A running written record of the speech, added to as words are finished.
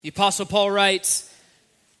The Apostle Paul writes,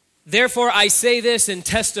 "Therefore I say this and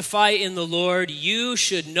testify in the Lord, you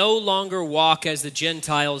should no longer walk as the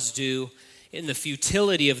Gentiles do in the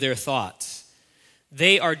futility of their thoughts.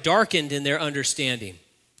 They are darkened in their understanding,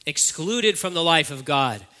 excluded from the life of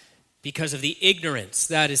God because of the ignorance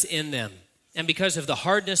that is in them and because of the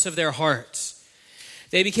hardness of their hearts.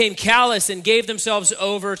 They became callous and gave themselves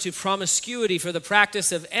over to promiscuity for the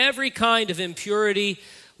practice of every kind of impurity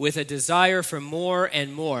with a desire for more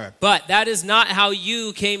and more. But that is not how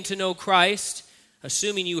you came to know Christ,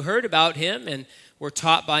 assuming you heard about him and were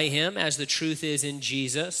taught by him, as the truth is in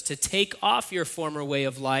Jesus, to take off your former way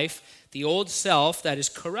of life, the old self that is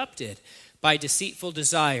corrupted by deceitful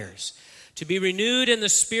desires, to be renewed in the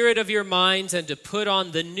spirit of your minds and to put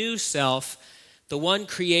on the new self, the one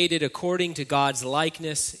created according to God's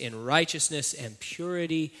likeness in righteousness and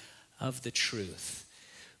purity of the truth."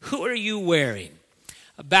 Who are you wearing?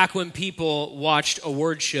 Back when people watched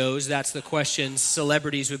award shows, that's the questions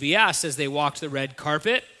celebrities would be asked as they walked the red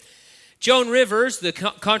carpet. Joan Rivers, the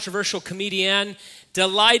controversial comedian,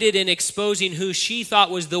 delighted in exposing who she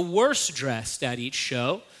thought was the worst dressed at each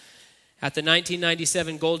show. At the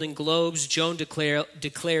 1997 Golden Globes, Joan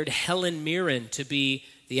declared Helen Mirren to be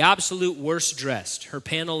the absolute worst dressed. Her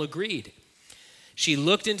panel agreed. She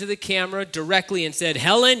looked into the camera directly and said,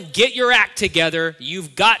 "Helen, get your act together.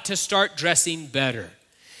 You've got to start dressing better."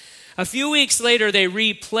 A few weeks later, they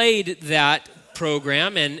replayed that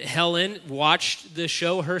program, and Helen watched the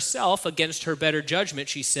show herself against her better judgment,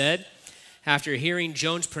 she said. After hearing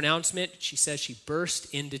Joan's pronouncement, she says she burst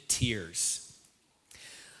into tears.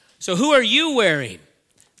 So who are you wearing?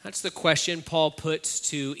 That's the question Paul puts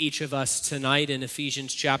to each of us tonight in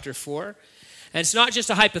Ephesians chapter 4. And it's not just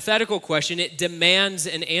a hypothetical question, it demands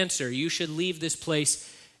an answer. You should leave this place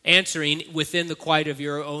answering within the quiet of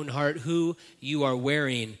your own heart who you are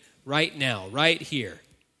wearing right now, right here.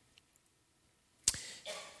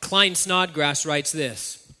 Klein Snodgrass writes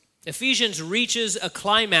this: Ephesians reaches a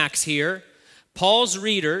climax here. Paul's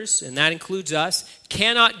readers, and that includes us,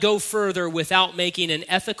 cannot go further without making an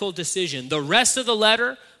ethical decision. The rest of the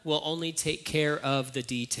letter will only take care of the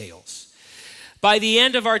details. By the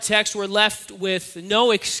end of our text, we're left with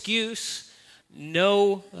no excuse,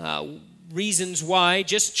 no reasons why,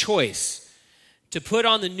 just choice. To put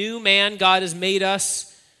on the new man God has made us,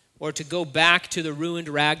 or to go back to the ruined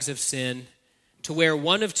rags of sin, to wear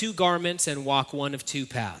one of two garments and walk one of two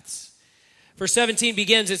paths. Verse 17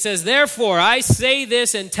 begins, it says, "Therefore I say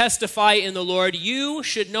this and testify in the Lord, you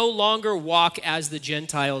should no longer walk as the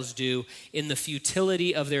Gentiles do in the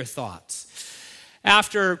futility of their thoughts."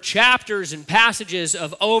 After chapters and passages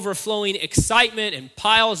of overflowing excitement and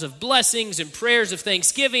piles of blessings and prayers of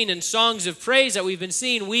thanksgiving and songs of praise that we've been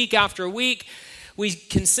seeing week after week, we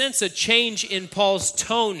can sense a change in Paul's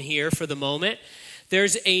tone here for the moment.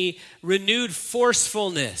 There's a renewed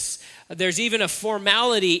forcefulness. There's even a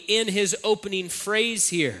formality in his opening phrase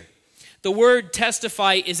here. The word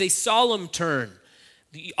testify is a solemn term,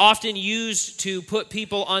 often used to put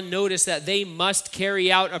people on notice that they must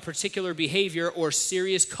carry out a particular behavior or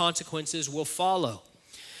serious consequences will follow.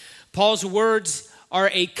 Paul's words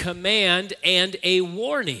are a command and a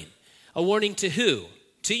warning. A warning to who?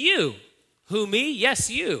 To you. Who, me? Yes,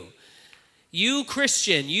 you. You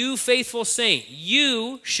Christian, you faithful saint,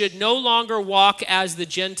 you should no longer walk as the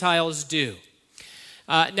Gentiles do.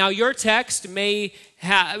 Now your text may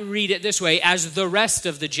read it this way, as the rest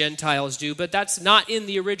of the Gentiles do, but that's not in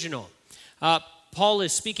the original. Paul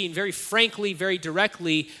is speaking very frankly, very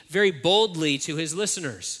directly, very boldly to his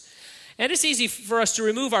listeners. And it's easy for us to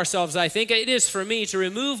remove ourselves, I think. It is for me to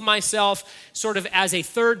remove myself sort of as a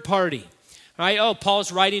third party. Right? Oh,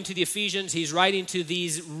 Paul's writing to the Ephesians. He's writing to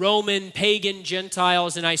these Roman pagan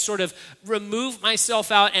Gentiles, and I sort of remove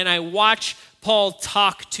myself out and I watch Paul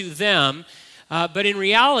talk to them. But in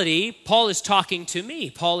reality, Paul is talking to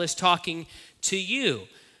me. Paul is talking to you.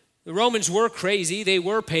 The Romans were crazy. They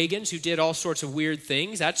were pagans who did all sorts of weird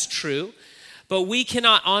things. That's true. But we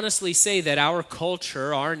cannot honestly say that our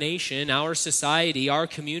culture, our nation, our society, our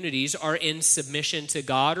communities are in submission to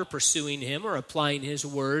God or pursuing him or applying his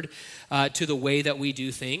word to the way that we do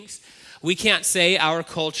things. We can't say our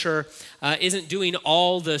culture isn't doing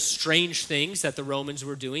all the strange things that the Romans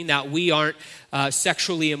were doing, that we aren't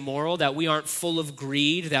sexually immoral, that we aren't full of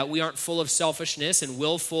greed, that we aren't full of selfishness and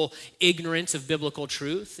willful ignorance of biblical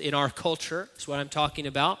truth in our culture. That's what I'm talking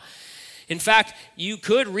about. In fact, you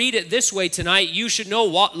could read it this way tonight: you should no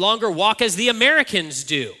longer walk as the Americans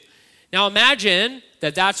do. Now imagine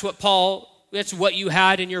that's what you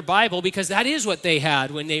had in your Bible, because that is what they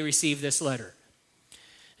had when they received this letter.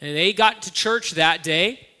 And they got to church that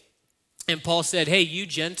day, and Paul said, "Hey, you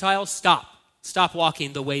Gentiles, stop. Stop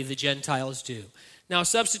walking the way the Gentiles do. Now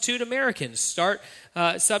substitute Americans. Start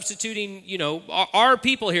substituting, our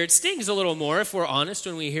people here. It stings a little more if we're honest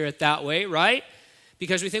when we hear it that way, right?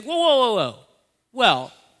 Because we think, whoa.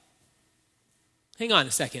 Well, hang on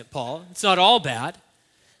a second, Paul. It's not all bad.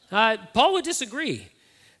 Paul would disagree.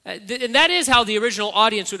 And that is how the original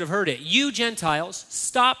audience would have heard it. You Gentiles,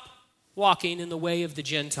 stop walking in the way of the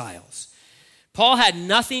Gentiles. Paul had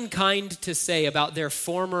nothing kind to say about their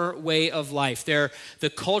former way of life, the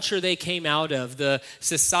culture they came out of, the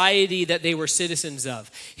society that they were citizens of.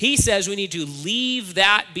 He says we need to leave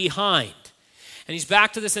that behind. And he's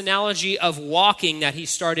back to this analogy of walking that he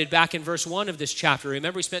started back in verse 1 of this chapter.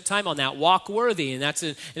 Remember, we spent time on that, walk worthy, and that's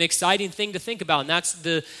an exciting thing to think about. And that's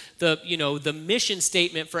the mission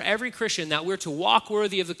statement for every Christian, that we're to walk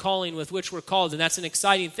worthy of the calling with which we're called. And that's an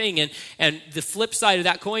exciting thing. And the flip side of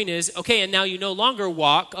that coin is, okay, and now you no longer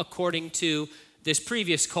walk according to this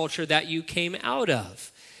previous culture that you came out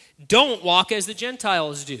of. Don't walk as the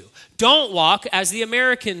Gentiles do. Don't walk as the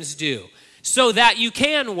Americans do, so that you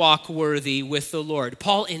can walk worthy with the Lord.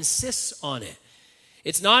 Paul insists on it.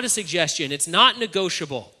 It's not a suggestion. It's not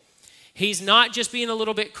negotiable. He's not just being a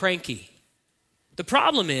little bit cranky. The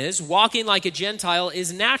problem is, walking like a Gentile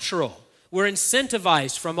is natural. We're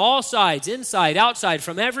incentivized from all sides, inside, outside,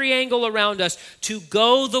 from every angle around us, to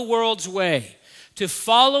go the world's way, to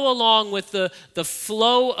follow along with the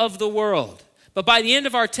flow of the world. But by the end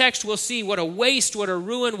of our text, we'll see what a waste, what a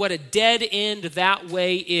ruin, what a dead end that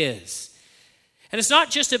way is. And it's not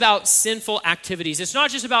just about sinful activities. It's not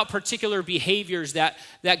just about particular behaviors that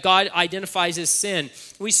God identifies as sin.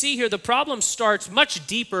 We see here the problem starts much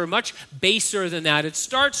deeper, much baser than that. It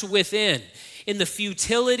starts within, in the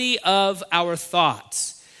futility of our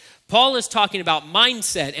thoughts. Paul is talking about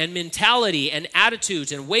mindset and mentality and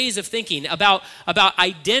attitudes and ways of thinking, about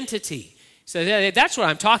identity. So that's what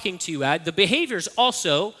I'm talking to you at. The behaviors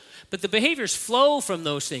also, but the behaviors flow from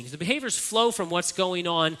those things. The behaviors flow from what's going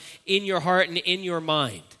on in your heart and in your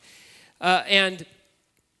mind. And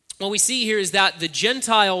what we see here is that the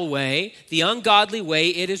Gentile way, the ungodly way,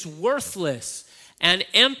 it is worthless and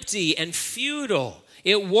empty and futile.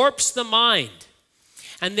 It warps the mind.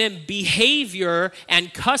 And then behavior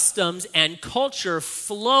and customs and culture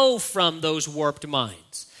flow from those warped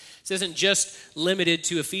minds. This isn't just limited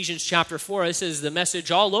to Ephesians chapter 4. This is the message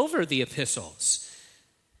all over the epistles.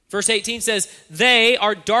 Verse 18 says, they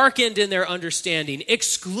are darkened in their understanding,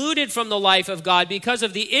 excluded from the life of God because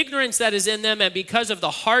of the ignorance that is in them and because of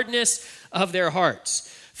the hardness of their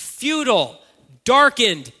hearts. Futile,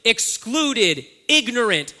 darkened, excluded,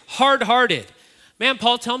 ignorant, hard-hearted. Man,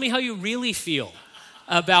 Paul, tell me how you really feel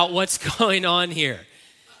about what's going on here.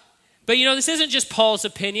 But this isn't just Paul's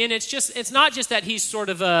opinion. It's not just that he's sort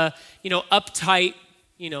of a, uptight,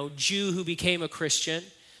 Jew who became a Christian.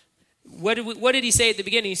 What did he say at the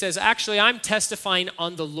beginning? He says, actually, I'm testifying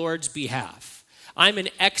on the Lord's behalf. I'm an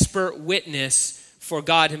expert witness for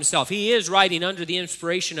God himself. He is writing under the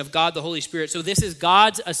inspiration of God the Holy Spirit. So this is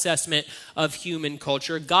God's assessment of human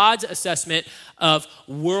culture, God's assessment of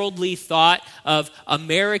worldly thought, of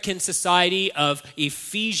American society, of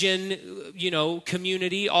Ephesian,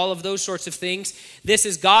 community, all of those sorts of things. This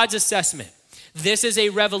is God's assessment. This is a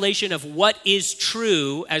revelation of what is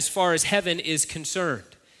true as far as heaven is concerned.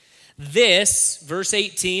 This, verse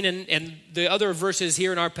 18, and the other verses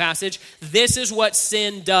here in our passage, this is what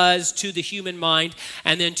sin does to the human mind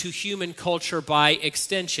and then to human culture by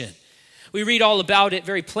extension. We read all about it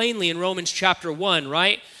very plainly in Romans chapter 1,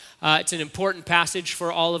 right? It's an important passage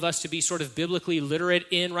for all of us to be sort of biblically literate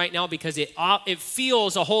in right now because it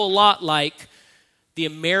feels a whole lot like the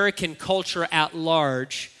American culture at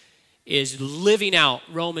large is living out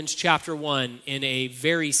Romans chapter 1 in a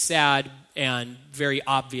very sad and very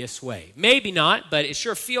obvious way. Maybe not, but it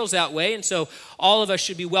sure feels that way. And so all of us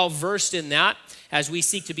should be well versed in that as we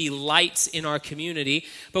seek to be lights in our community.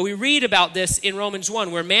 But we read about this in Romans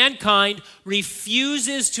 1, where mankind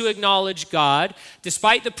refuses to acknowledge God,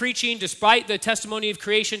 despite the preaching, despite the testimony of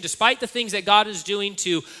creation, despite the things that God is doing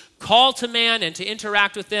to call to man and to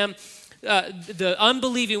interact with them. The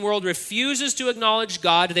unbelieving world refuses to acknowledge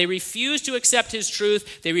God. They refuse to accept his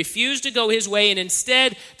truth. They refuse to go his way, and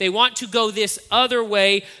instead they want to go this other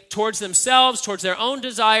way towards themselves, towards their own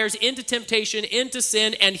desires, into temptation, into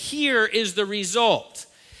sin, and here is the result.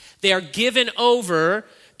 They are given over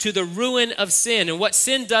to the ruin of sin. And what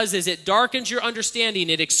sin does is it darkens your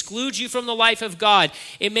understanding. It excludes you from the life of God.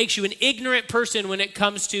 It makes you an ignorant person when it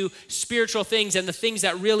comes to spiritual things and the things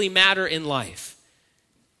that really matter in life.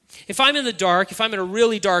 If I'm in the dark, if I'm in a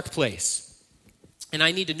really dark place, and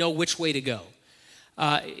I need to know which way to go,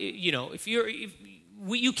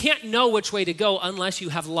 you can't know which way to go unless you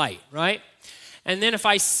have light, right? And then if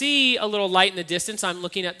I see a little light in the distance, I'm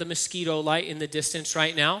looking at the mosquito light in the distance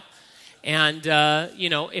right now. And,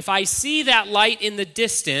 if I see that light in the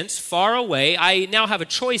distance, far away, I now have a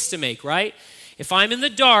choice to make, right? If I'm in the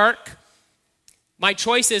dark, my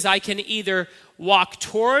choice is I can either walk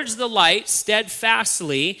towards the light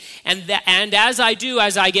steadfastly, and as I do,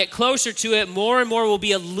 as I get closer to it, more and more will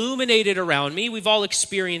be illuminated around me. We've all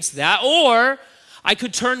experienced that. Or I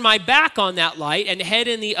could turn my back on that light and head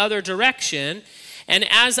in the other direction. And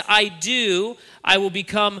as I do, I will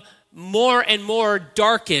become more and more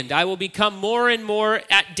darkened. I will become more and more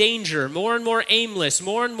at danger, more and more aimless,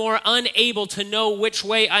 more and more unable to know which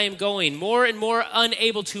way I am going, more and more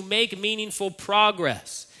unable to make meaningful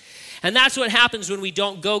progress. And that's what happens when we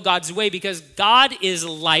don't go God's way, because God is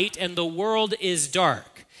light and the world is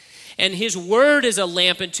dark. And his word is a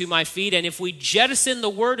lamp unto my feet. And if we jettison the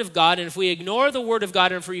word of God, and if we ignore the word of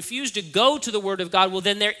God, and if we refuse to go to the word of God, well,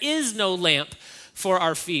 then there is no lamp for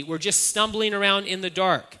our feet. We're just stumbling around in the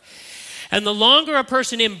dark. And the longer a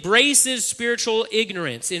person embraces spiritual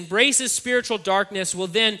ignorance, embraces spiritual darkness, well,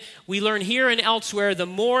 then we learn here and elsewhere, the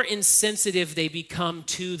more insensitive they become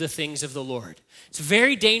to the things of the Lord. It's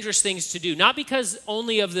very dangerous things to do, not because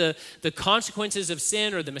only of the consequences of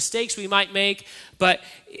sin or the mistakes we might make, but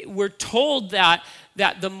we're told that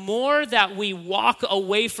the more that we walk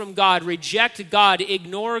away from God, reject God,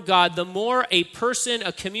 ignore God, the more a person,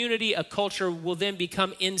 a community, a culture will then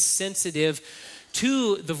become insensitive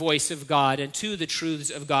to the voice of God and to the truths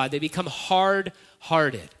of God. They become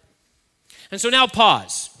hard-hearted. And so now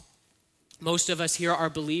pause. Most of us here are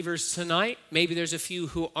believers tonight. Maybe there's a few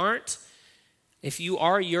who aren't. If you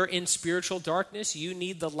are, you're in spiritual darkness. You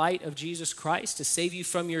need the light of Jesus Christ to save you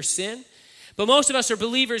from your sin. But most of us are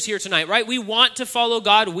believers here tonight, right? We want to follow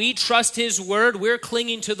God. We trust his word. We're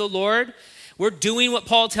clinging to the Lord. We're doing what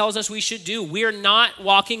Paul tells us we should do. We're not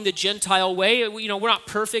walking the Gentile way. We're not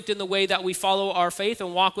perfect in the way that we follow our faith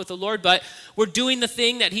and walk with the Lord, but we're doing the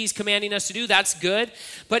thing that he's commanding us to do. That's good.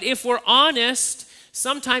 But if we're honest,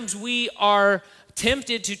 sometimes we are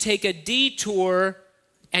tempted to take a detour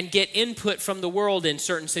and get input from the world in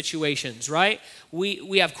certain situations, right?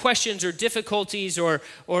 We have questions or difficulties or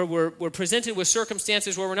we're presented with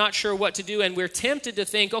circumstances where we're not sure what to do, and we're tempted to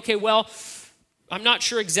think, okay, well, I'm not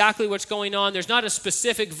sure exactly what's going on. There's not a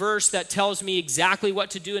specific verse that tells me exactly what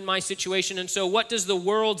to do in my situation. And so what does the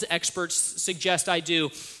world's experts suggest I do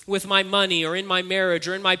with my money or in my marriage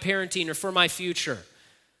or in my parenting or for my future?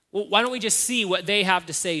 Well, why don't we just see what they have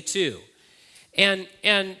to say too? And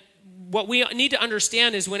what we need to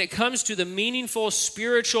understand is when it comes to the meaningful,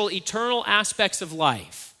 spiritual, eternal aspects of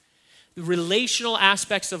life, the relational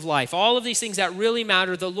aspects of life, all of these things that really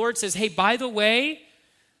matter, the Lord says, hey, by the way,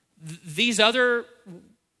 these other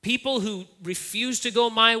people who refuse to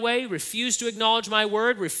go my way, refuse to acknowledge my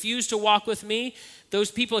word, refuse to walk with me,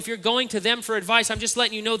 those people, if you're going to them for advice, I'm just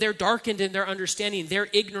letting you know they're darkened in their understanding. They're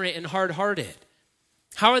ignorant and hard-hearted.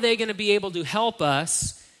 How are they going to be able to help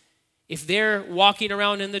us if they're walking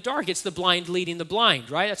around in the dark? It's the blind leading the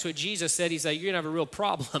blind, right? That's what Jesus said. He's like, you're going to have a real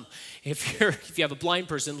problem if you have a blind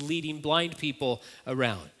person leading blind people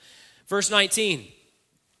around. Verse 19,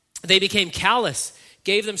 they became callous,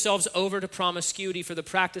 gave themselves over to promiscuity for the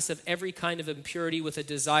practice of every kind of impurity with a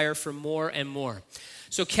desire for more and more.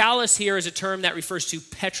 So callous here is a term that refers to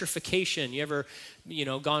petrification. You ever,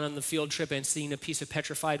 gone on the field trip and seen a piece of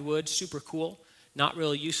petrified wood? Super cool. Not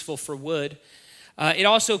really useful for wood. It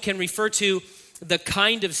also can refer to the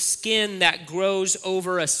kind of skin that grows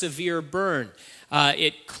over a severe burn.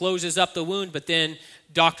 It closes up the wound, but then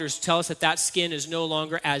doctors tell us that skin is no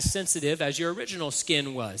longer as sensitive as your original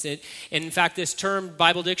skin was. And in fact, this term,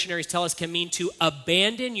 Bible dictionaries tell us, can mean to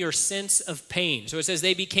abandon your sense of pain. So it says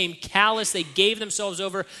they became callous, they gave themselves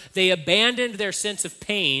over, they abandoned their sense of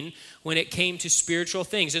pain when it came to spiritual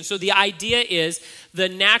things. And so the idea is the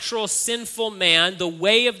natural sinful man, the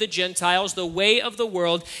way of the Gentiles, the way of the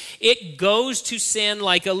world, it goes to sin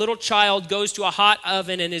like a little child goes to a hot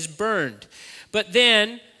oven and is burned. But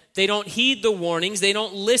then they don't heed the warnings. They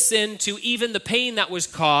don't listen to even the pain that was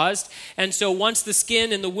caused. And so once the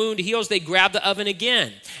skin and the wound heals, they grab the oven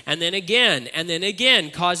again, and then again, and then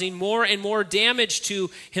again, causing more and more damage to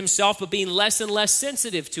himself, but being less and less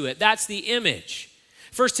sensitive to it. That's the image.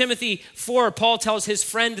 1 Timothy 4, Paul tells his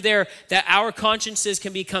friend there that our consciences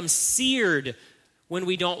can become seared when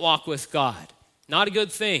we don't walk with God. Not a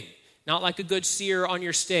good thing. Not like a good sear on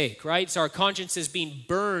your steak, right? So our conscience is being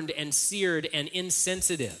burned and seared and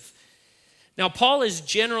insensitive. Now, Paul is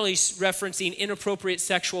generally referencing inappropriate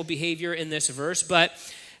sexual behavior in this verse, but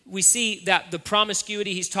we see that the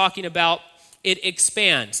promiscuity he's talking about it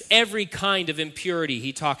expands every kind of impurity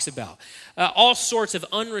he talks about, all sorts of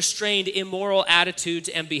unrestrained immoral attitudes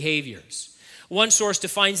and behaviors. One source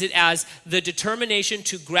defines it as the determination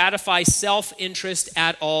to gratify self-interest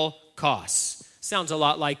at all costs. Sounds a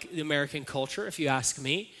lot like the American culture, if you ask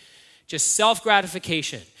me. Just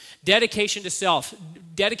self-gratification, dedication to self,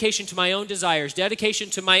 dedication to my own desires, dedication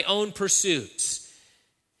to my own pursuits.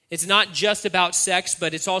 It's not just about sex,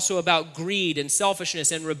 but it's also about greed and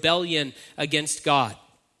selfishness and rebellion against God.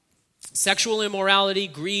 Sexual immorality,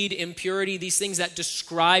 greed, impurity, these things that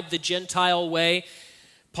describe the Gentile way,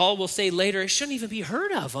 Paul will say later, it shouldn't even be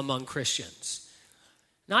heard of among Christians.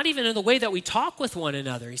 Not even in the way that we talk with one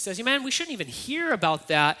another. He says, man, we shouldn't even hear about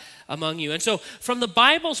that among you. And so from the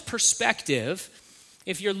Bible's perspective,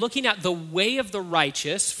 if you're looking at the way of the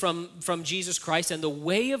righteous from Jesus Christ and the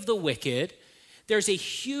way of the wicked, there's a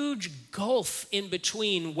huge gulf in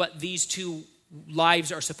between what these two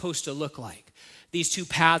lives are supposed to look like. These two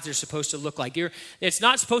paths are supposed to look like. It's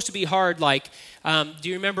not supposed to be hard like, do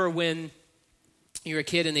you remember when you were a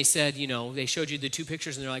kid and they said, they showed you the two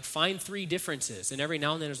pictures and they're like, find 3 differences. And every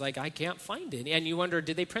now and then it's like, I can't find it. And you wonder,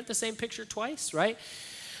 did they print the same picture twice, right?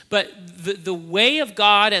 But the way of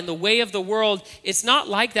God and the way of the world, it's not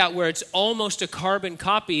like that where it's almost a carbon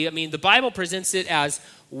copy. I mean, the Bible presents it as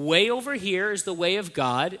way over here is the way of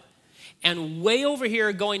God, and way over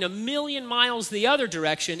here going 1,000,000 miles the other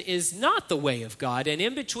direction is not the way of God. And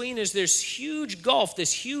in between is this huge gulf,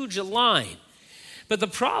 this huge line. But the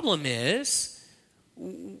problem is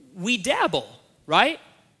we dabble, right?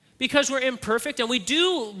 Because we're imperfect and we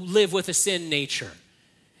do live with a sin nature.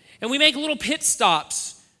 And we make little pit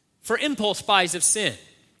stops for impulse buys of sin.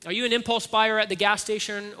 Are you an impulse buyer at the gas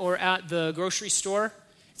station or at the grocery store?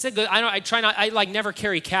 It's a good. I never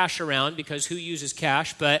carry cash around because who uses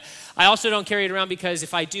cash? But I also don't carry it around because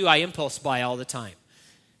if I do, I impulse buy all the time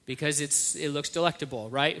because it looks delectable,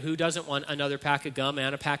 right? Who doesn't want another pack of gum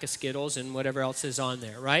and a pack of Skittles and whatever else is on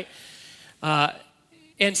there, right?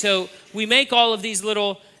 And so we make all of these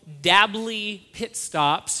little dabbly pit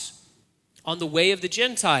stops on the way of the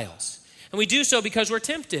Gentiles, and we do so because we're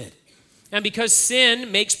tempted. And because sin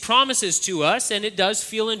makes promises to us, and it does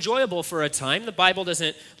feel enjoyable for a time. The Bible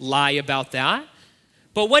doesn't lie about that.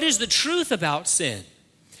 But what is the truth about sin?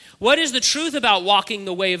 What is the truth about walking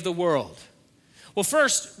the way of the world? Well,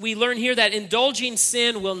 first, we learn here that indulging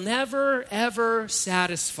sin will never, ever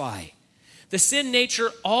satisfy. The sin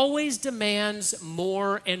nature always demands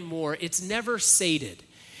more and more. It's never sated.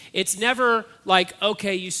 It's never like,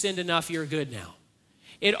 okay, you sinned enough, you're good now.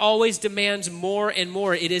 It always demands more and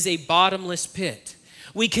more. It is a bottomless pit.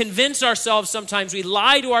 We convince ourselves sometimes, we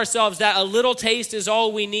lie to ourselves that a little taste is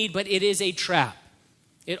all we need, but it is a trap.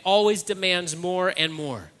 It always demands more and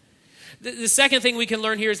more. The second thing we can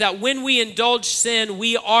learn here is that when we indulge sin,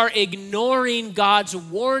 we are ignoring God's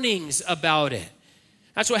warnings about it.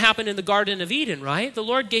 That's what happened in the Garden of Eden, right? The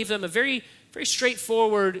Lord gave them a very, very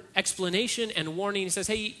straightforward explanation and warning. He says,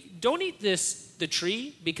 hey, don't eat the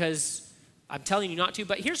tree because I'm telling you not to,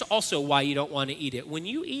 but here's also why you don't want to eat it. When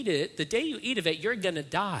you eat it, the day you eat of it, you're going to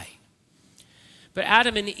die. But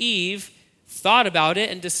Adam and Eve thought about it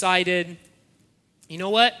and decided, you know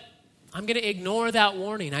what? I'm going to ignore that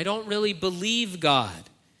warning. I don't really believe God.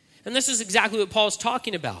 And this is exactly what Paul's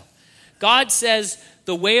talking about. God says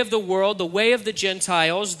the way of the world, the way of the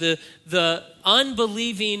Gentiles, the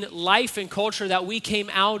unbelieving life and culture that we came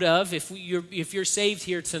out of, if you're saved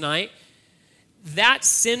here tonight, that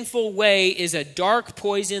sinful way is a dark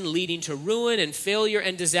poison leading to ruin and failure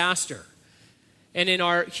and disaster. And in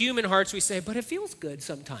our human hearts, we say, but it feels good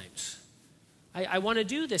sometimes. I want to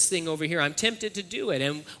do this thing over here. I'm tempted to do it.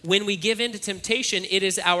 And when we give in to temptation, it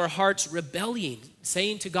is our hearts rebelling,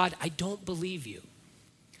 saying to God, I don't believe you.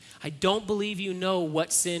 I don't believe you know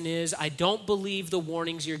what sin is. I don't believe the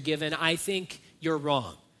warnings you're given. I think you're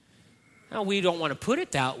wrong. Now, we don't want to put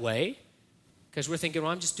it that way, because we're thinking,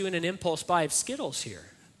 well, I'm just doing an impulse buy of Skittles here.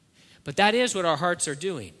 But that is what our hearts are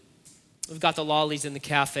doing. We've got the lollies in the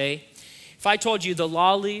cafe. If I told you the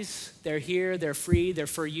lollies, they're here, they're free, they're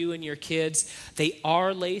for you and your kids. They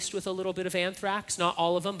are laced with a little bit of anthrax. Not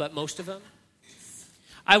all of them, but most of them.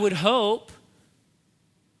 I would hope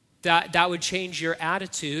that would change your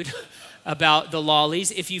attitude about the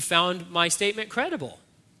lollies if you found my statement credible.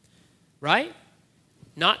 Right?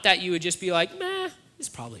 Not that you would just be like, meh, it's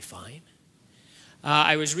probably fine.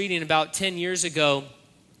 I was reading about 10 years ago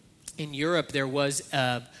in Europe, there was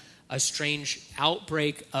a strange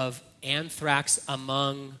outbreak of anthrax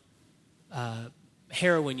among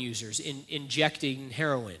heroin users, injecting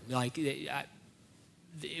heroin. Like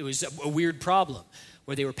it was a weird problem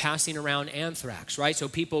where they were passing around anthrax, right? So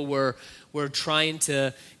people were trying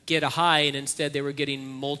to get a high, and instead they were getting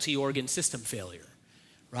multi-organ system failure,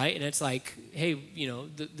 right? And it's like, hey,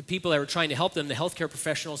 the people that were trying to help them, the healthcare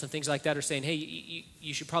professionals and things like that, are saying, hey,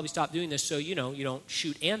 you should probably stop doing this so, you don't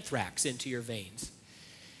shoot anthrax into your veins.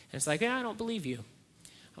 And it's like, I don't believe you.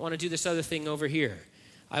 I want to do this other thing over here.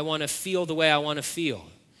 I want to feel the way I want to feel.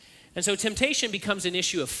 And so temptation becomes an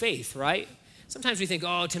issue of faith, right? Sometimes we think,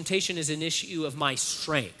 temptation is an issue of my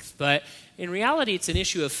strength. But in reality, it's an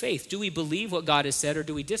issue of faith. Do we believe what God has said, or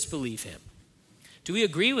do we disbelieve him? Do we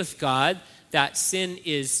agree with God that sin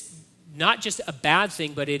is not just a bad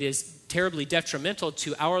thing, but it is terribly detrimental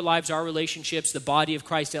to our lives, our relationships, the body of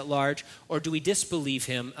Christ at large, or do we disbelieve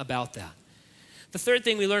him about that? The third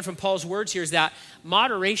thing we learn from Paul's words here is that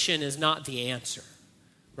moderation is not the answer,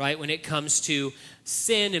 right? When it comes to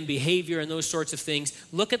sin and behavior and those sorts of things,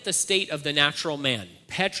 look at the state of the natural man.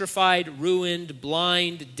 Petrified, ruined,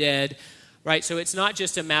 blind, dead, right? So it's not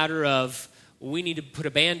just a matter of, we need to put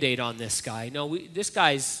a Band-Aid on this guy. No, this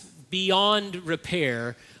guy's beyond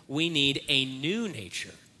repair. We need a new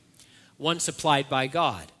nature, one supplied by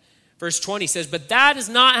God. Verse 20 says, but that is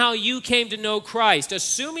not how you came to know Christ,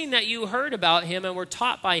 assuming that you heard about him and were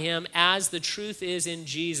taught by him as the truth is in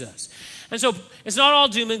Jesus. And so it's not all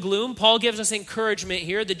doom and gloom. Paul gives us encouragement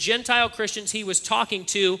here. The Gentile Christians he was talking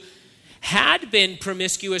to had been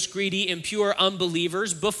promiscuous, greedy, impure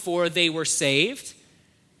unbelievers before they were saved.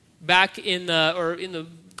 Back in the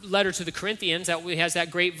letter to the Corinthians, that has that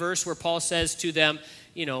great verse where Paul says to them,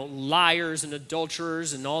 liars and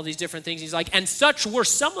adulterers and all these different things. He's like, and such were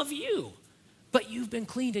some of you, but you've been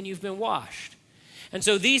cleaned and you've been washed. And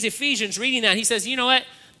so these Ephesians reading that, he says, you know what?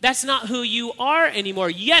 That's not who you are anymore.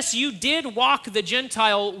 Yes, you did walk the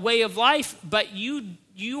Gentile way of life, but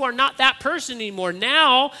you are not that person anymore.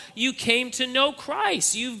 Now you came to know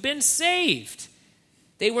Christ. You've been saved.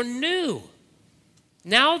 They were new.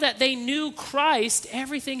 Now that they knew Christ,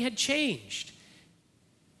 everything had changed.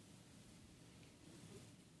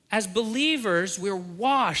 As believers, we're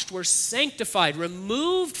washed, we're sanctified,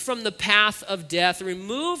 removed from the path of death,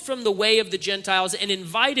 removed from the way of the Gentiles, and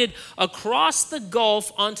invited across the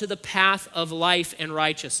gulf onto the path of life and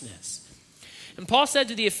righteousness. And Paul said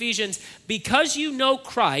to the Ephesians, because you know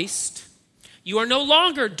Christ, you are no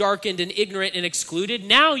longer darkened and ignorant and excluded.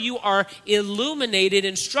 Now you are illuminated,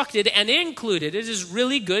 instructed, and included. It is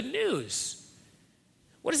really good news.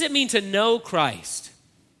 What does it mean to know Christ?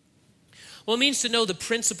 Well, it means to know the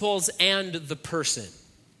principles and the person.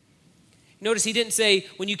 Notice he didn't say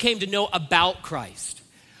when you came to know about Christ.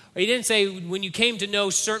 Or he didn't say when you came to know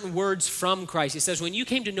certain words from Christ. He says when you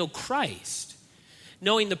came to know Christ,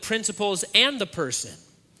 knowing the principles and the person.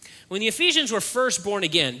 When the Ephesians were first born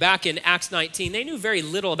again, back in Acts 19, they knew very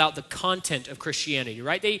little about the content of Christianity,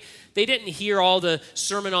 right? They didn't hear all the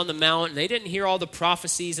Sermon on the Mount, and they didn't hear all the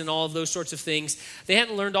prophecies and all of those sorts of things. They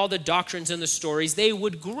hadn't learned all the doctrines and the stories. They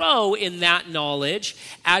would grow in that knowledge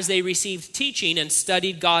as they received teaching and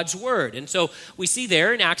studied God's word. And so we see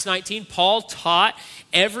there in Acts 19, Paul taught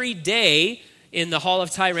every day in the Hall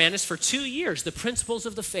of Tyrannus for 2 years the principles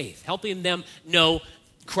of the faith, helping them know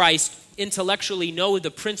Christ, intellectually know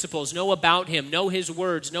the principles, know about him, know his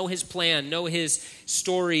words, know his plan, know his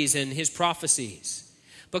stories and his prophecies.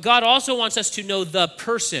 But God also wants us to know the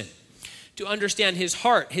person, to understand his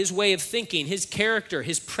heart, his way of thinking, his character,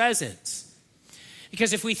 his presence.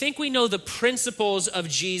 Because if we think we know the principles of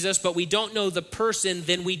Jesus, but we don't know the person,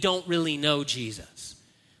 then we don't really know Jesus.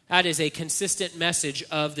 That is a consistent message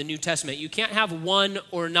of the New Testament. You can't have one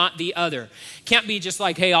or not the other. Can't be just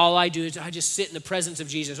like, hey, all I do is I just sit in the presence of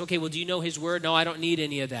Jesus. Okay, well, do you know his word? No, I don't need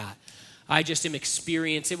any of that. I just am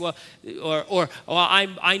experiencing. Well,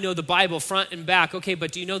 I know the Bible front and back. Okay,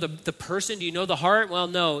 but do you know the person? Do you know the heart? Well,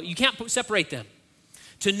 no. You can't separate them.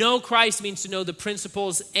 To know Christ means to know the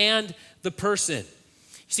principles and the person.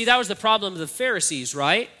 You see, that was the problem of the Pharisees,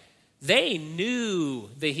 right? They knew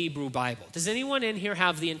the Hebrew Bible. Does anyone in here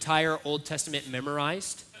have the entire Old Testament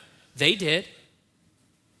memorized? They did.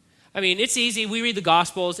 I mean, it's easy. We read the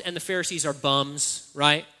Gospels and the Pharisees are bums,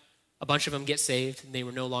 right? A bunch of them get saved and they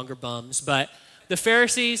were no longer bums. But the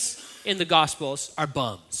Pharisees in the Gospels are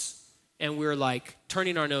bums. And we're like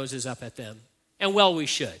turning our noses up at them. And well, we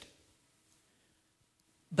should.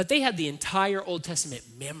 But they had the entire Old Testament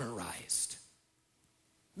memorized.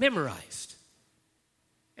 Memorized.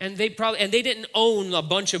 And they didn't own a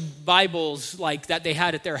bunch of Bibles like that they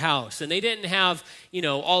had at their house. And they didn't have,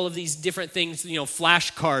 all of these different things,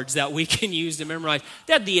 flashcards that we can use to memorize.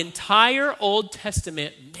 They had the entire Old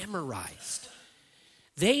Testament memorized.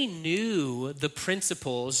 They knew the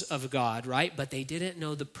principles of God, right? But they didn't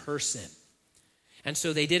know the person. And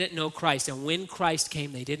so they didn't know Christ. And when Christ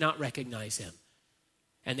came, they did not recognize him.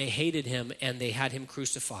 And they hated him, and they had him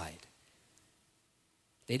crucified.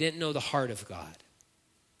 They didn't know the heart of God.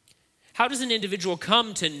 How does an individual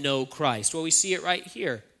come to know Christ? Well, we see it right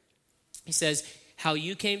here. He says, how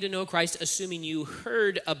you came to know Christ, assuming you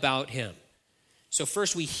heard about him. So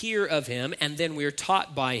first we hear of him, and then we're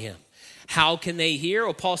taught by him. How can they hear?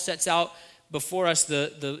 Well, Paul sets out before us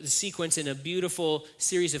the sequence in a beautiful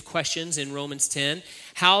series of questions in Romans 10.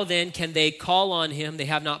 How then can they call on him they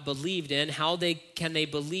have not believed in? How can they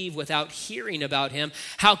believe without hearing about him?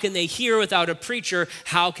 How can they hear without a preacher?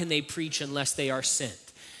 How can they preach unless they are sent?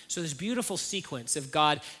 So this beautiful sequence of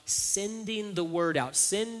God sending the word out,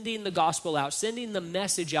 sending the gospel out, sending the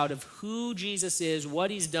message out of who Jesus is,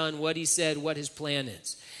 what he's done, what he said, what his plan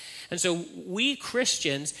is. And so we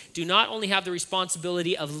Christians do not only have the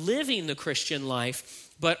responsibility of living the Christian life,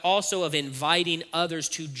 but also of inviting others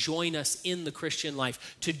to join us in the Christian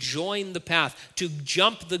life, to join the path, to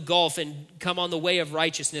jump the gulf and come on the way of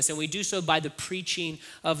righteousness. And we do so by the preaching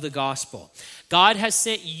of the gospel. God has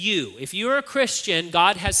sent you. If you're a Christian,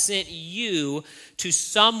 God has sent you to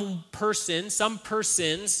some persons,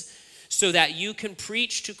 so that you can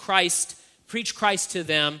preach Christ to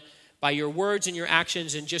them by your words and your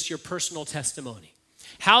actions and just your personal testimony.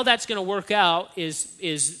 How that's going to work out is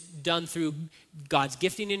done through God's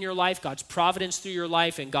gifting in your life, God's providence through your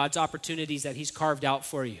life, and God's opportunities that he's carved out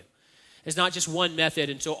for you. It's not just one method,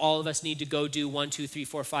 and so all of us need to go do 1, 2, 3,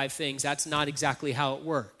 4, 5 things. That's not exactly how it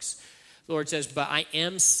works. The Lord says, but I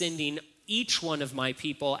am sending each one of my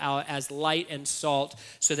people out as light and salt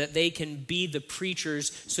so that they can be the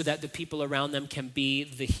preachers, so that the people around them can be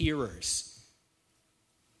the hearers.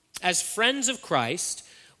 As friends of Christ,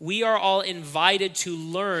 we are all invited to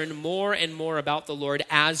learn more and more about the Lord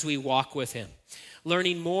as we walk with him,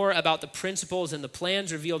 learning more about the principles and the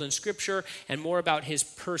plans revealed in Scripture and more about his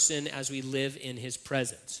person as we live in his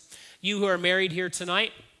presence. You who are married here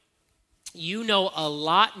tonight, you know a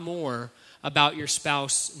lot more about your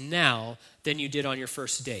spouse now than you did on your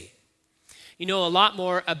first date. You know a lot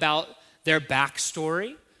more about their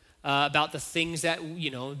backstory, about the things that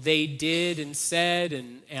they did and said,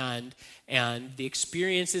 and the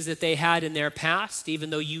experiences that they had in their past.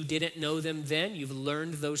 Even though you didn't know them then, you've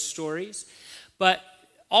learned those stories. But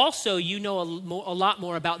also, you know a lot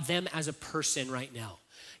more about them as a person right now.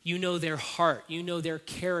 You know their heart, you know their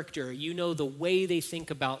character, you know the way they think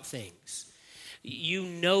about things. You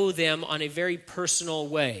know them on a very personal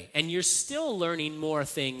way, and you're still learning more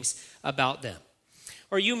things about them.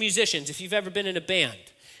 Or you musicians, if you've ever been in a band,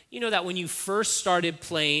 you know that when you first started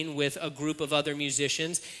playing with a group of other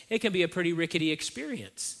musicians, it can be a pretty rickety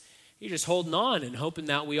experience. You're just holding on and hoping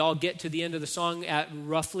that we all get to the end of the song at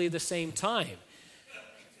roughly the same time.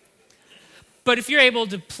 But if you're able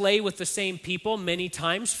to play with the same people many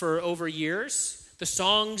times for over years, the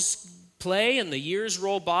songs play and the years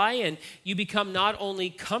roll by, and you become not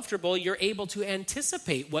only comfortable, you're able to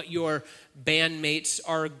anticipate what your bandmates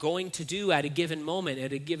are going to do at a given moment,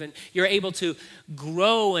 you're able to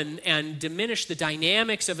grow and diminish the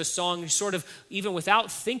dynamics of a song sort of even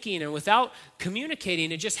without thinking and without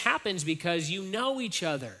communicating. It just happens because you know each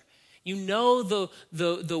other. You know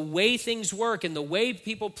the way things work and the way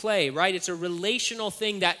people play, right? It's a relational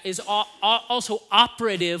thing that is also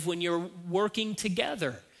operative when you're working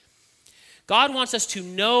together. God wants us to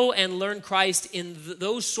know and learn Christ in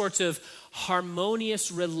those sorts of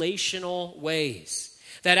harmonious relational ways.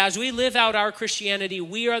 That as we live out our Christianity,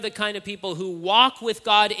 we are the kind of people who walk with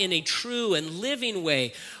God in a true and living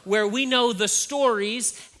way, where we know the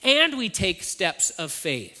stories and we take steps of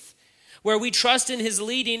faith, where we trust in his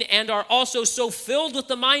leading and are also so filled with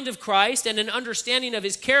the mind of Christ and an understanding of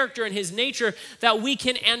his character and his nature that we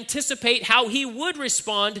can anticipate how he would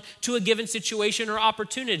respond to a given situation or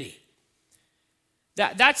opportunity.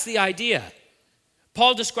 That's the idea.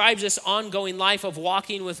 Paul describes this ongoing life of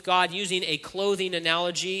walking with God using a clothing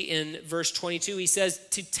analogy in verse 22. He says,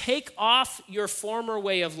 to take off your former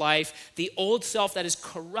way of life, the old self that is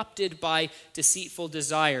corrupted by deceitful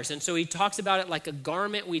desires. And so he talks about it like a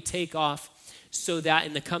garment we take off so that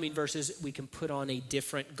in the coming verses we can put on a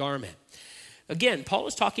different garment. Again, Paul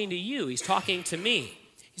is talking to you. He's talking to me.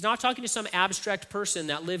 He's not talking to some abstract person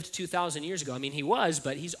that lived 2,000 years ago. I mean, he was,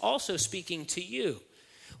 but he's also speaking to you.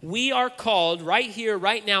 We are called right here,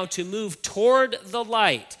 right now, to move toward the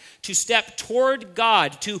light, to step toward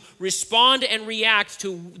God, to respond and react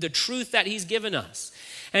to the truth that he's given us.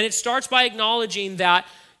 And it starts by acknowledging that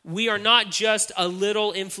we are not just a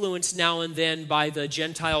little influenced now and then by the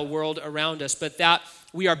Gentile world around us, but that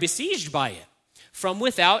we are besieged by it. from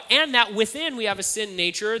without, and that within we have a sin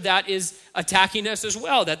nature that is attacking us as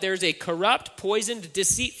well, that there's a corrupt, poisoned,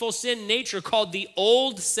 deceitful sin nature called the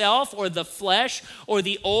old self or the flesh or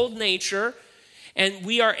the old nature, and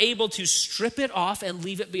we are able to strip it off and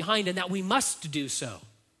leave it behind, and that we must do so.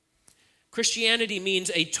 Christianity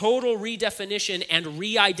means a total redefinition and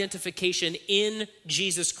re-identification in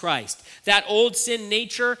Jesus Christ. That old sin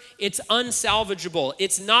nature, it's unsalvageable.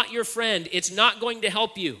 It's not your friend. It's not going to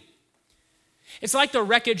help you. It's like the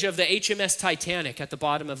wreckage of the HMS Titanic at the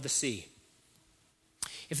bottom of the sea.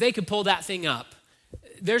 If they could pull that thing up,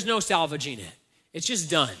 there's no salvaging it. It's just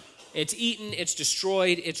done. It's eaten, it's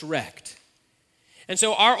destroyed, it's wrecked. And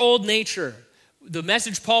so our old nature, the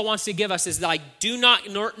message Paul wants to give us is like, do not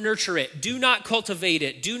nurture it. Do not cultivate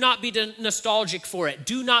it. Do not be nostalgic for it.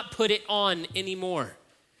 Do not put it on anymore.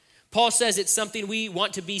 Paul says it's something we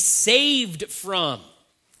want to be saved from,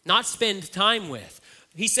 not spend time with.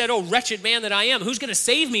 He said, oh, wretched man that I am, who's going to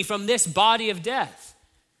save me from this body of death?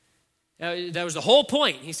 That was the whole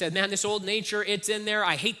point. He said, man, this old nature, it's in there.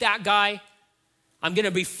 I hate that guy. I'm going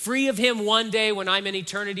to be free of him one day when I'm in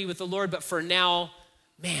eternity with the Lord. But for now,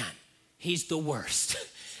 man, he's the worst.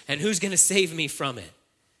 And who's going to save me from it?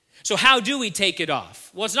 So how do we take it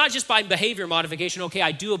off? Well, it's not just by behavior modification. Okay,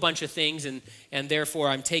 I do a bunch of things and therefore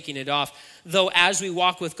I'm taking it off. Though as we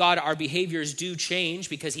walk with God, our behaviors do change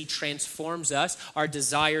because he transforms us. Our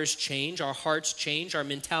desires change, our hearts change, our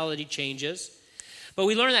mentality changes. But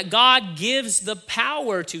we learn that God gives the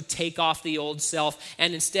power to take off the old self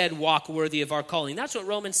and instead walk worthy of our calling. That's what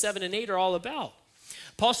Romans 7 and 8 are all about.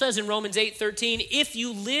 Paul says in Romans 8:13, if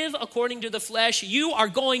you live according to the flesh, you are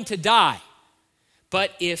going to die.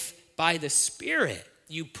 But if by the Spirit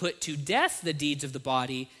you put to death the deeds of the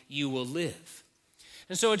body, you will live.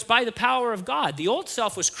 And so it's by the power of God. The old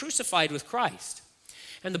self was crucified with Christ.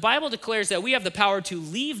 And the Bible declares that we have the power to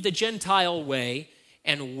leave the Gentile way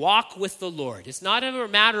and walk with the Lord. It's not a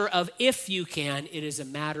matter of if you can, it is a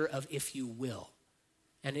matter of if you will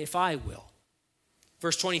and if I will.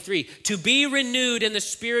 Verse 23, to be renewed in the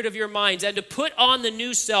spirit of your minds and to put on the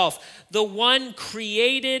new self, the one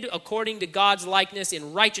created according to God's likeness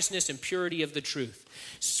in righteousness and purity of the truth.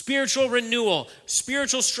 Spiritual renewal,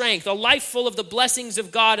 spiritual strength, a life full of the blessings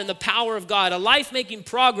of God and the power of God, a life making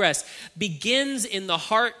progress begins in the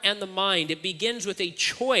heart and the mind. It begins with a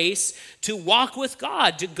choice to walk with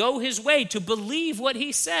God, to go his way, to believe what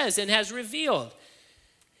he says and has revealed.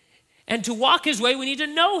 And to walk his way, we need to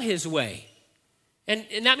know his way.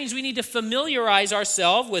 And that means we need to familiarize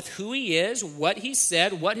ourselves with who he is, what he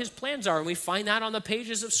said, what his plans are. And we find that on the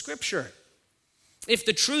pages of Scripture. If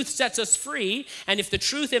the truth sets us free, and if the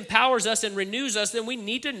truth empowers us and renews us, then we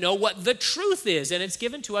need to know what the truth is. And it's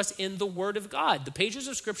given to us in the Word of God, the pages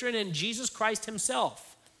of Scripture, and in Jesus Christ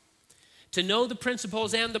himself. To know the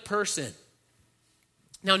principles and the person.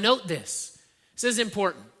 Now note this. This is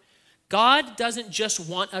important. God doesn't just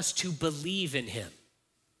want us to believe in him.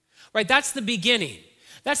 Right, that's the beginning.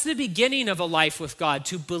 That's the beginning of a life with God,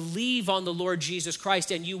 to believe on the Lord Jesus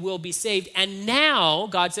Christ and you will be saved. And now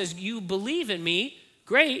God says, you believe in me,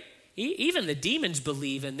 great. Even the demons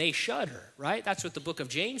believe and they shudder, right? That's what the book of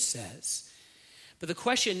James says. But the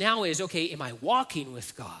question now is, okay, am I walking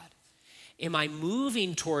with God? Am I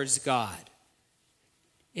moving towards God?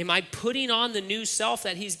 Am I putting on the new self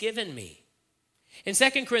that he's given me? In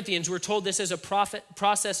 2 Corinthians, we're told this as a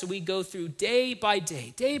process that we go through day by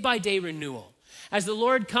day renewal. As the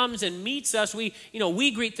Lord comes and meets us, we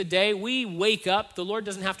greet the day, we wake up. The Lord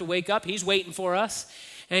doesn't have to wake up, he's waiting for us.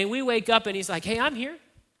 And we wake up and he's like, hey, I'm here.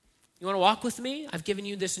 You want to walk with me? I've given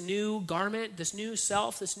you this new garment, this new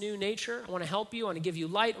self, this new nature. I want to help you. I want to give you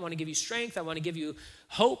light. I want to give you strength. I want to give you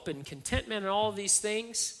hope and contentment and all of these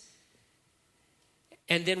things.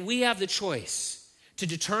 And then we have the choice to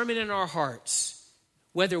determine in our hearts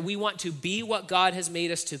whether we want to be what God has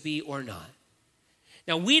made us to be or not.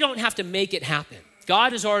 Now, we don't have to make it happen.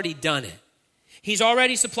 God has already done it. He's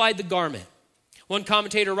already supplied the garment. One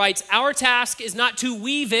commentator writes, our task is not to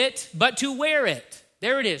weave it, but to wear it.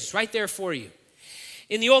 There it is, right there for you.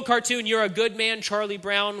 In the old cartoon, You're a Good Man, Charlie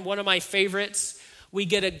Brown, one of my favorites, we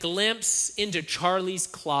get a glimpse into Charlie's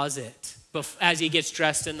closet as he gets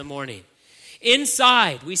dressed in the morning.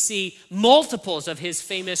 Inside, we see multiples of his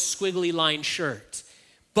famous squiggly line shirt,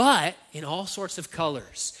 but in all sorts of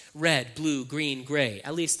colors. Red, blue, green, gray.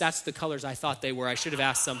 At least that's the colors I thought they were. I should have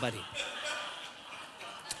asked somebody.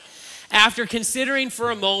 After considering for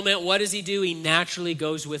a moment, what does he do? He naturally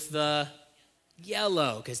goes with the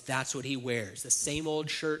yellow, because that's what he wears. The same old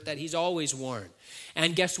shirt that he's always worn.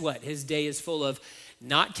 And guess what? His day is full of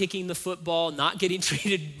not kicking the football, not getting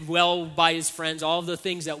treated well by his friends, all of the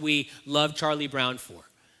things that we love Charlie Brown for.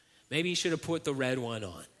 Maybe you should have put the red one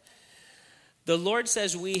on. The Lord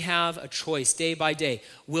says we have a choice day by day.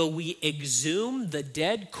 Will we exhume the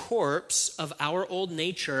dead corpse of our old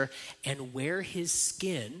nature and wear his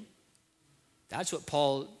skin? That's what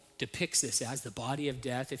Paul depicts this as, the body of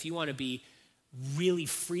death. If you want to be really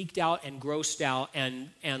freaked out and grossed out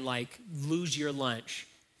and like lose your lunch,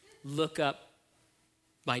 look up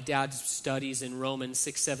my dad's studies in Romans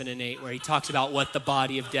 6, 7, and 8, where he talks about what the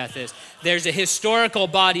body of death is. There's a historical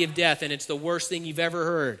body of death, and it's the worst thing you've ever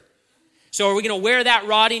heard. So are we going to wear that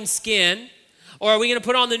rotting skin, or are we going to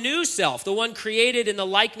put on the new self, the one created in the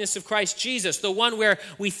likeness of Christ Jesus, the one where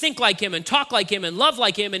we think like him and talk like him and love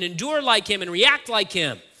like him and endure like him and react like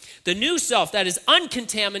him? The new self that is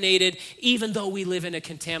uncontaminated, even though we live in a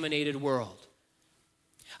contaminated world.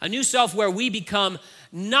 A new self where we become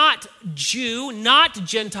not Jew, not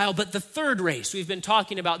Gentile, but the third race. We've been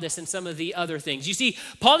talking about this in some of the other things. You see,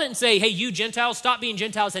 Paul didn't say, hey, you Gentiles, stop being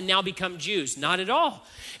Gentiles and now become Jews. Not at all.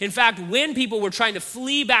 In fact, when people were trying to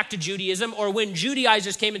flee back to Judaism, or when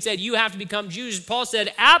Judaizers came and said, you have to become Jews, Paul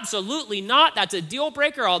said, absolutely not. That's a deal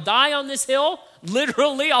breaker. I'll die on this hill.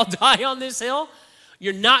 Literally, I'll die on this hill.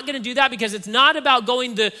 You're not going to do that, because it's not about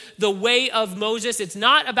going the way of Moses. It's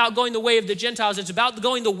not about going the way of the Gentiles. It's about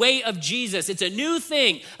going the way of Jesus. It's a new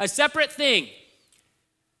thing, a separate thing.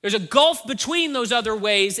 There's a gulf between those other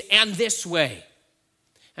ways and this way.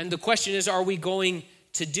 And the question is, are we going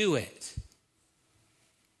to do it?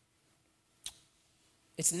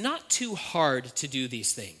 It's not too hard to do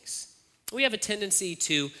these things. We have a tendency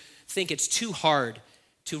to think it's too hard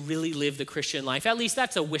to really live the Christian life. At least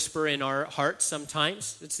that's a whisper in our hearts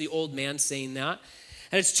sometimes. It's the old man saying that.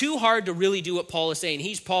 And it's too hard to really do what Paul is saying.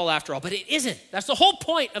 He's Paul after all, but it isn't. That's the whole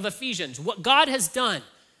point of Ephesians, what God has done,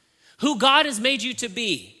 who God has made you to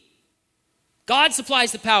be. God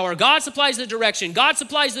supplies the power. God supplies the direction. God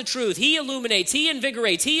supplies the truth. He illuminates. He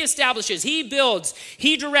invigorates. He establishes. He builds.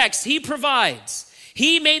 He directs. He provides.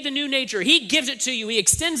 He made the new nature. He gives it to you. He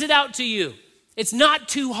extends it out to you. It's not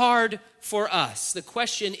too hard for us. The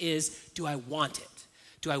question is, do I want it?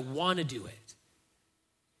 Do I want to do it?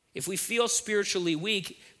 If we feel spiritually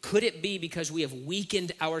weak, could it be because we have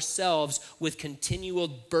weakened ourselves with continual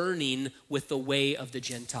burning with the way of the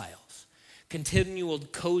Gentiles? Continual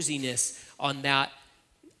coziness on that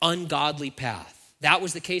ungodly path. That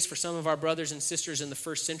was the case for some of our brothers and sisters in the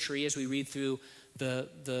first century as we read through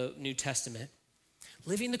the New Testament.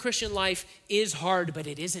 Living the Christian life is hard, but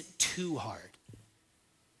it isn't too hard.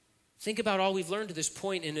 Think about all we've learned to this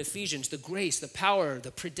point in Ephesians, the grace, the power, the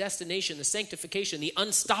predestination, the sanctification, the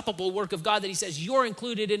unstoppable work of God that he says you're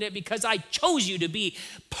included in it because I chose you to be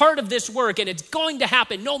part of this work, and it's going to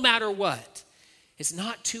happen no matter what. It's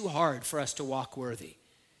not too hard for us to walk worthy.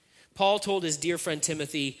 Paul told his dear friend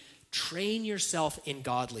Timothy, train yourself in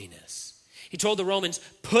godliness. He told the Romans,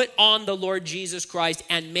 put on the Lord Jesus Christ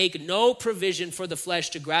and make no provision for the flesh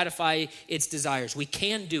to gratify its desires. We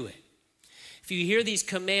can do it. If you hear these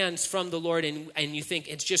commands from the Lord and you think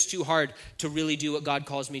it's just too hard to really do what God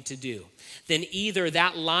calls me to do, then either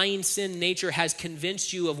that lying sin nature has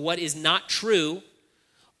convinced you of what is not true,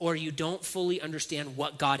 or you don't fully understand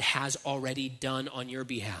what God has already done on your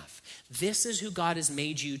behalf. This is who God has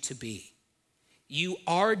made you to be. You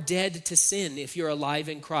are dead to sin if you're alive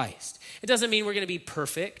in Christ. It doesn't mean we're going to be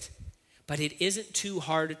perfect, but it isn't too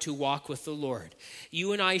hard to walk with the Lord.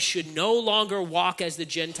 You and I should no longer walk as the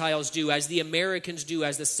Gentiles do, as the Americans do,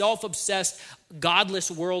 as the self-obsessed, godless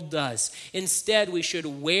world does. Instead, we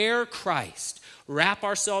should wear Christ, wrap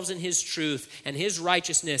ourselves in his truth and his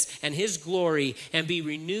righteousness and his glory, and be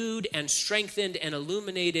renewed and strengthened and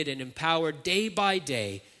illuminated and empowered day by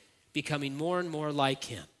day, becoming more and more like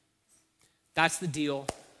him. That's the deal,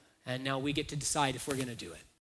 and now we get to decide if we're going to do it.